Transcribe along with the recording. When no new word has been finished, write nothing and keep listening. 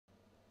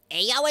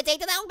Hey yo, it's 8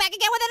 to the back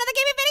again with another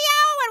gaming video,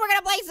 and we're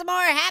gonna play some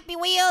more Happy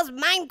Wheels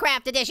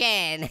Minecraft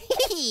Edition.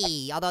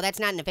 Although that's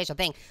not an official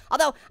thing.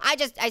 Although I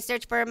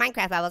search for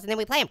Minecraft levels and then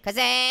we play them because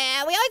we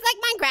always like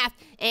Minecraft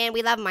and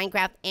we love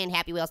Minecraft and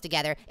Happy Wheels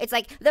together. It's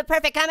like the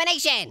perfect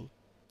combination.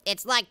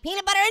 It's like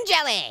peanut butter and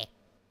jelly,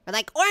 or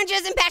like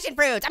oranges and passion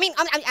fruits. I mean,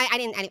 I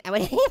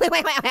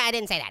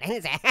didn't say that. I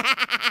didn't say that.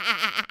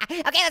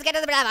 Okay, let's get to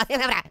the level.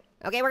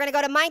 Okay, we're gonna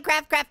go to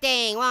Minecraft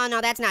crafting. Well,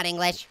 no, that's not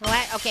English.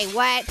 What? Okay,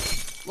 what?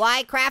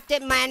 Why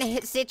crafted man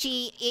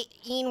sichi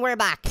in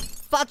werbach?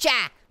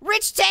 Falcha!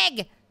 Rich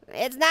Tig!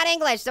 It's not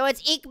English, so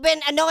it's ik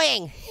bin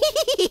annoying.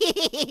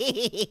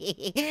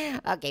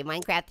 Okay,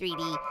 Minecraft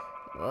 3D.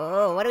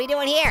 Oh, what are we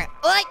doing here?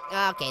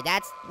 Okay,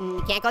 that's,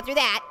 can't go through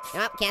that.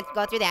 Nope, can't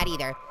go through that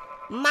either.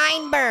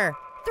 Minebur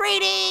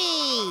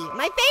 3D!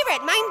 My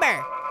favorite,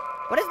 Minebur.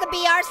 What does the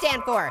BR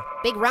stand for?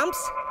 Big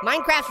rumps?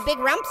 Minecraft big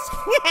rumps?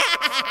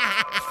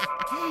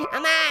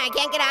 Come on, I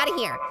can't get out of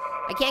here.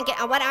 I can't get,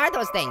 what are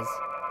those things?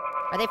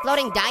 Are they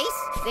floating dice?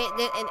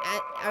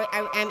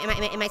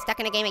 Am I stuck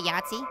in a game of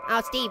Yahtzee?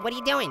 Oh, Steve, what are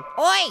you doing?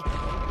 Oi!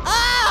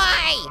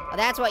 Oi! Oh,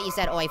 that's what you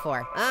said oi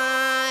for.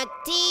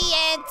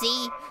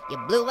 TNT, you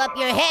blew up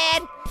your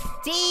head.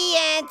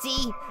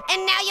 TNT,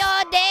 and now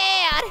you're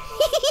dead.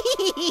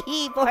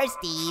 Poor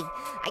Steve.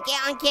 I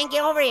can't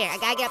get over here. I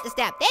gotta get up the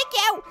step. Thank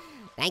you.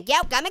 Thank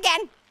you. Come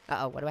again.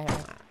 Uh-oh, what do I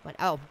have? What?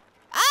 Oh.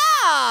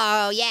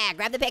 Oh, yeah,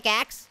 grab the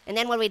pickaxe. And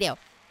then what do we do?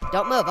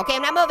 Don't move. Okay,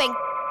 I'm not moving.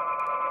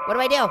 What do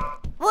I do?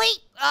 Wait!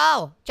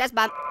 Oh, chest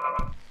bump.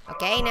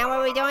 Okay, now what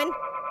are we doing?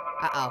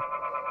 Uh-oh.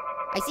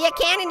 I see a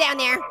cannon down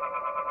there.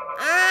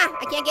 I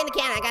can't get in the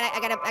cannon.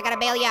 I gotta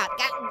bail you out.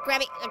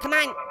 Grab it. Come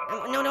on.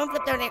 No, don't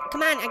flip down there.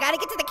 Come on, I gotta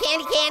get to the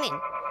candy cannon.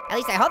 At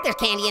least I hope there's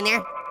candy in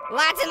there.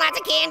 Lots and lots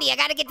of candy. I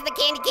gotta get to the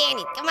candy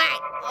cannon. Come on.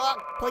 Oh,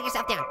 pull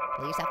yourself down.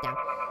 Pull yourself down.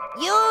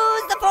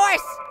 Use the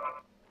force.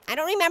 I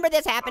don't remember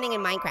this happening in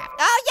Minecraft.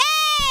 Oh,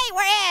 yay!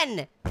 We're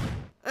in.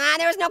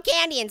 There was no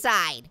candy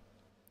inside.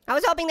 I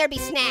was hoping there'd be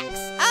snacks.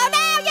 Oh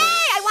no, yay,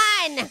 I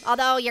won!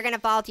 Although you're gonna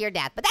fall to your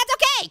death, but that's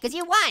okay, because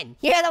you won.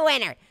 You're the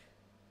winner.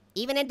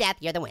 Even in death,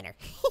 you're the winner.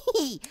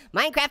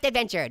 Minecraft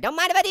adventure, don't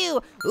mind if I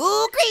do.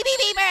 Ooh, creepy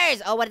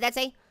beepers! Oh, what did that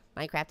say?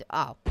 Minecraft,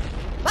 oh.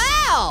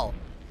 Wow!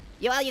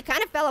 Well, you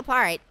kind of fell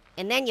apart,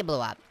 and then you blew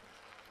up.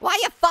 Why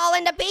you fall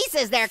into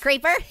pieces there,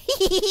 creeper?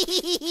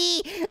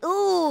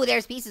 Ooh,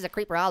 there's pieces of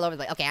creeper all over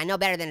the place. Okay, I know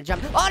better than a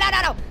jump. Oh,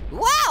 no.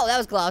 Whoa, that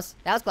was close.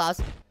 That was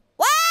close.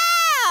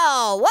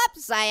 Oh,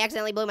 whoops, I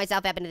accidentally blew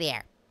myself up into the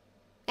air.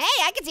 Hey,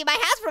 I can see my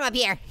house from up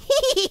here.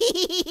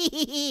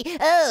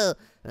 Oh,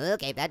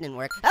 okay, that didn't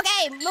work.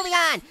 Okay, moving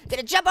on.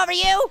 Gonna jump over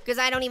you, because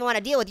I don't even want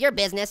to deal with your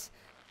business.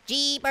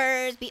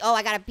 Jeepers. Oh,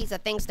 I got a piece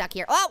of thing stuck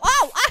here.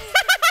 Oh,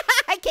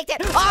 I kicked it.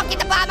 Oh, get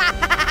the bomb.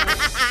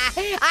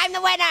 I'm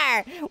the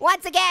winner.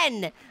 Once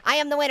again, I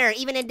am the winner,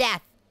 even in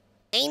death.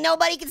 Ain't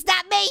nobody can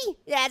stop me.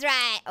 That's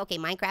right. Okay,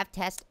 Minecraft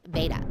test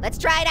beta. Let's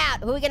try it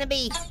out. Who are we gonna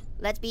be?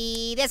 Let's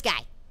be this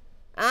guy.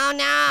 Oh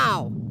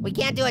no, we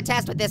can't do a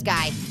test with this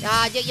guy.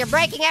 You're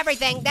breaking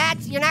everything.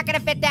 You're not gonna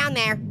fit down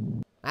there.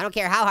 I don't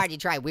care how hard you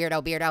try,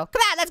 weirdo beardo.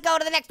 Come on, let's go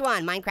to the next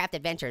one. Minecraft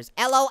Adventures,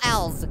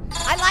 LOLs.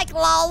 I like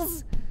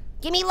lulz.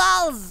 Give me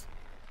lulz.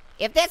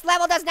 If this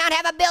level does not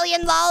have 1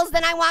 billion lulz,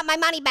 then I want my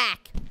money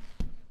back.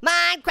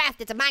 Minecraft,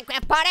 it's a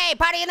Minecraft party.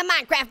 Party in the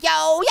Minecraft,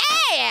 yo,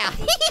 yeah.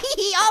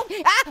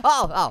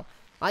 Oh,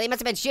 they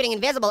must have been shooting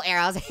invisible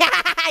arrows.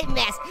 I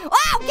missed.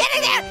 Oh, get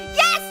in there,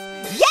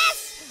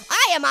 yes,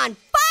 I am on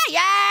fire.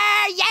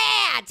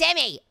 Yeah,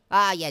 Timmy.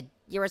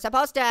 You were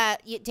supposed to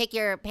take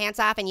your pants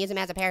off and use them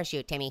as a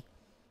parachute, Timmy.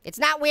 It's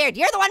not weird.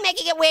 You're the one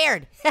making it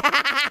weird.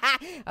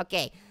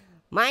 Okay,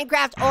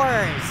 Minecraft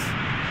ores.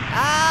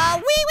 Oh,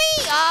 wee.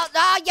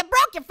 Oh, you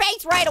broke your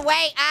face right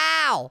away.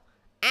 Ow.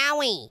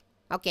 Owie.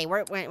 Okay,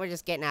 we're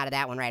just getting out of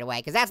that one right away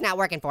because that's not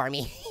working for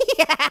me.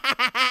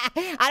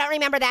 I don't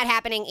remember that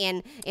happening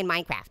in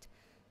Minecraft.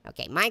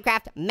 Okay,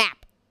 Minecraft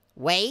map.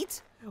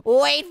 Wait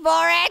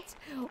for it.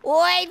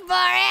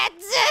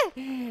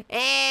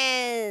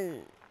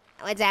 And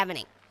what's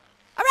happening?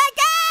 All right,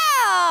 go!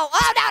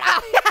 Oh, no.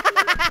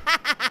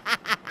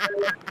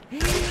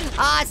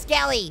 Oh,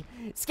 Skelly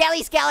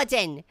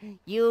skeleton.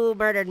 You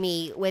murdered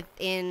me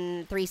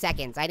within 3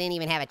 seconds. I didn't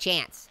even have a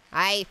chance.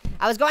 I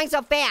was going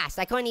so fast,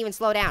 I couldn't even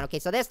slow down. Okay,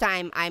 so this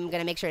time I'm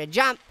gonna make sure to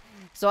jump.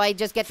 So I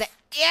just get the,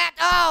 yeah,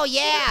 oh,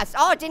 yes.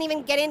 Oh, it didn't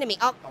even get into me.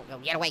 Oh,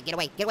 get away.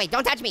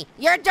 Don't touch me.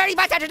 You're a dirty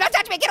butt toucher. Don't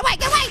touch me. Get away.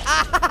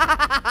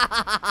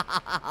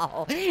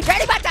 Oh,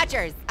 dirty butt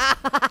touchers.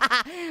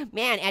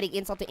 Man, adding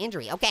insult to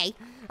injury. Okay,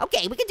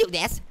 we can do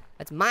this.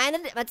 Let's mine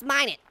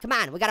it. Come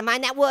on, we gotta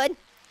mine that wood.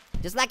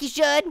 Just like you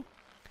should.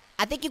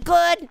 I think you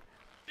could.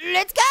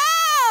 Let's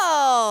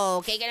go.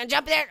 Okay, gonna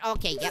jump there.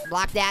 Okay, yep,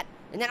 block that.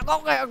 And then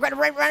I'll go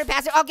run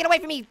past it. Oh, get away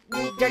from me,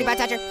 dirty butt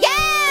toucher.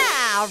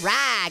 Yeah, all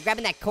right,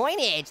 grabbing that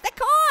coinage. The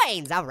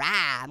coins, all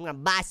right. I'm gonna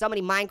buy so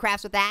many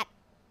Minecrafts with that.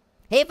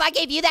 Hey, if I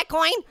gave you that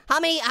coin, how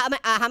many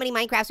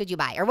Minecrafts would you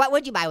buy? Or what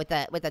would you buy with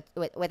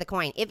a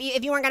coin? If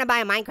you weren't gonna buy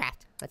a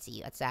Minecraft. Let's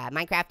see,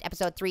 Minecraft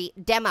episode 3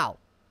 demo.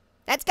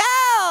 Let's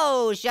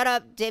go! Shut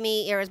up,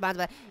 Timmy,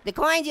 irresponsible. The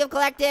coins you have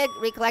collected,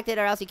 recollected,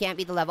 or else you can't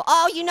beat the level.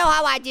 Oh, you know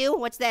how I do.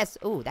 What's this?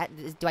 Ooh,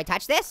 do I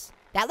touch this?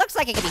 That looks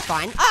like it could be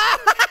fun.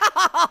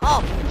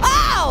 Oh!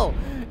 Oh!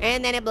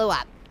 And then it blew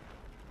up.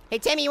 Hey,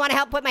 Timmy, you want to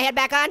help put my head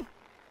back on?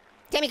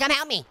 Timmy, come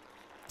help me.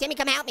 Timmy,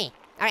 come help me.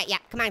 All right, yeah,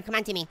 come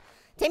on, Timmy.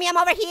 Timmy, I'm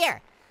over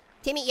here.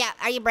 Timmy, yeah,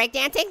 are you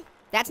breakdancing?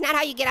 That's not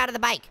how you get out of the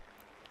bike.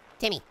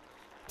 Timmy,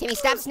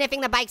 stop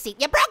sniffing the bike seat.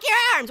 You broke your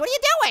arms. What are you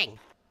doing?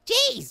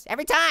 Jeez,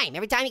 every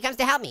time he comes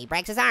to help me, he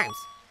breaks his arms.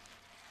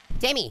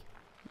 Timmy,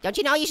 don't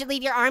you know you should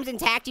leave your arms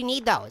intact? You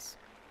need those.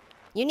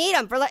 You need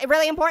them for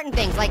really important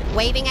things, like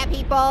waving at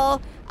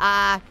people,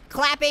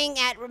 clapping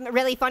at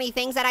really funny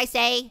things that I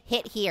say.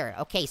 Hit here.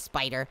 Okay,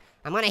 Spider.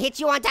 I'm gonna hit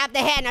you on top of the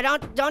head. Now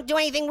don't do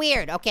anything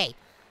weird. Okay.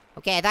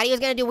 Okay, I thought he was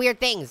gonna do weird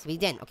things. He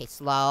didn't. Okay,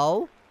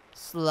 slow.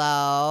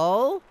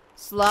 Ah,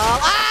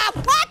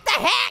 what the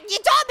heck? You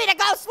told me to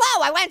go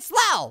slow. I went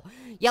slow.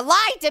 You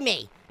lied to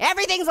me.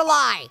 Everything's a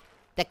lie.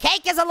 The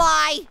cake is a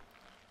lie.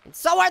 And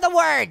so are the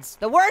words.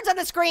 The words on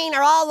the screen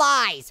are all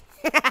lies.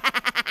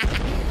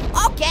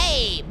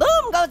 Okay,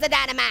 boom goes the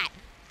dynamite.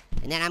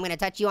 And then I'm gonna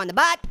touch you on the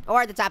butt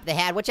or the top of the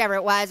head, whichever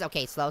it was.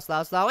 Okay, slow.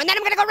 And then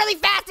I'm gonna go really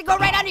fast and go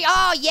right under you.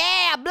 Oh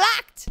yeah,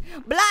 blocked.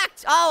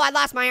 Oh, I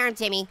lost my arm,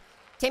 Timmy.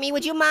 Timmy,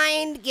 would you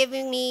mind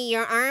giving me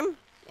your arm?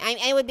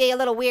 It would be a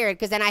little weird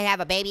because then I have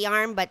a baby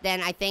arm, but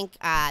then I think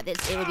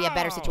it would be a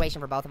better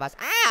situation for both of us.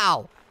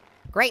 Ow!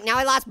 Great, now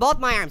I lost both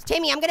my arms.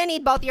 Timmy, I'm gonna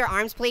need both your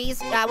arms, please.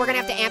 We're gonna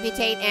have to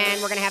amputate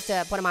and we're gonna have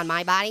to put them on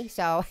my body.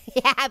 So,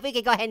 yeah, if we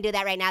could go ahead and do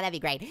that right now, that'd be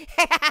great.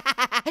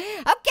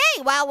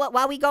 Okay,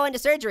 while we go into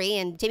surgery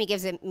and Timmy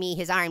gives me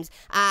his arms,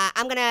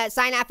 I'm gonna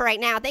sign off for right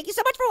now. Thank you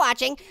so much for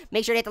watching.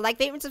 Make sure to hit the like,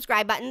 favorite, and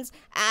subscribe buttons.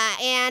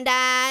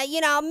 You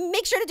know,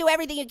 make sure to do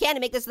everything you can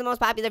to make this the most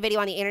popular video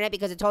on the internet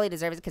because it totally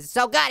deserves it because it's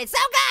so good. It's so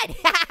good!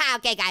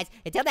 Okay, guys,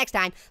 until next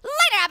time,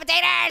 later,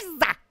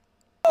 appetiters!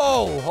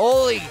 Oh,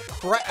 holy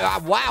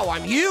crap. Wow,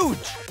 I'm huge.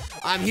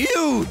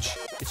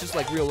 It's just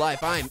like real life.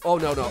 Oh,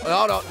 no.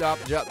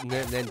 And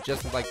then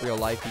just like real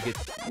life, you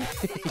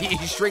get,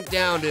 you shrink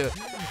down to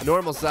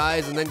normal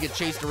size and then get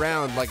chased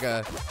around like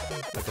a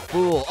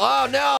fool. Oh, no.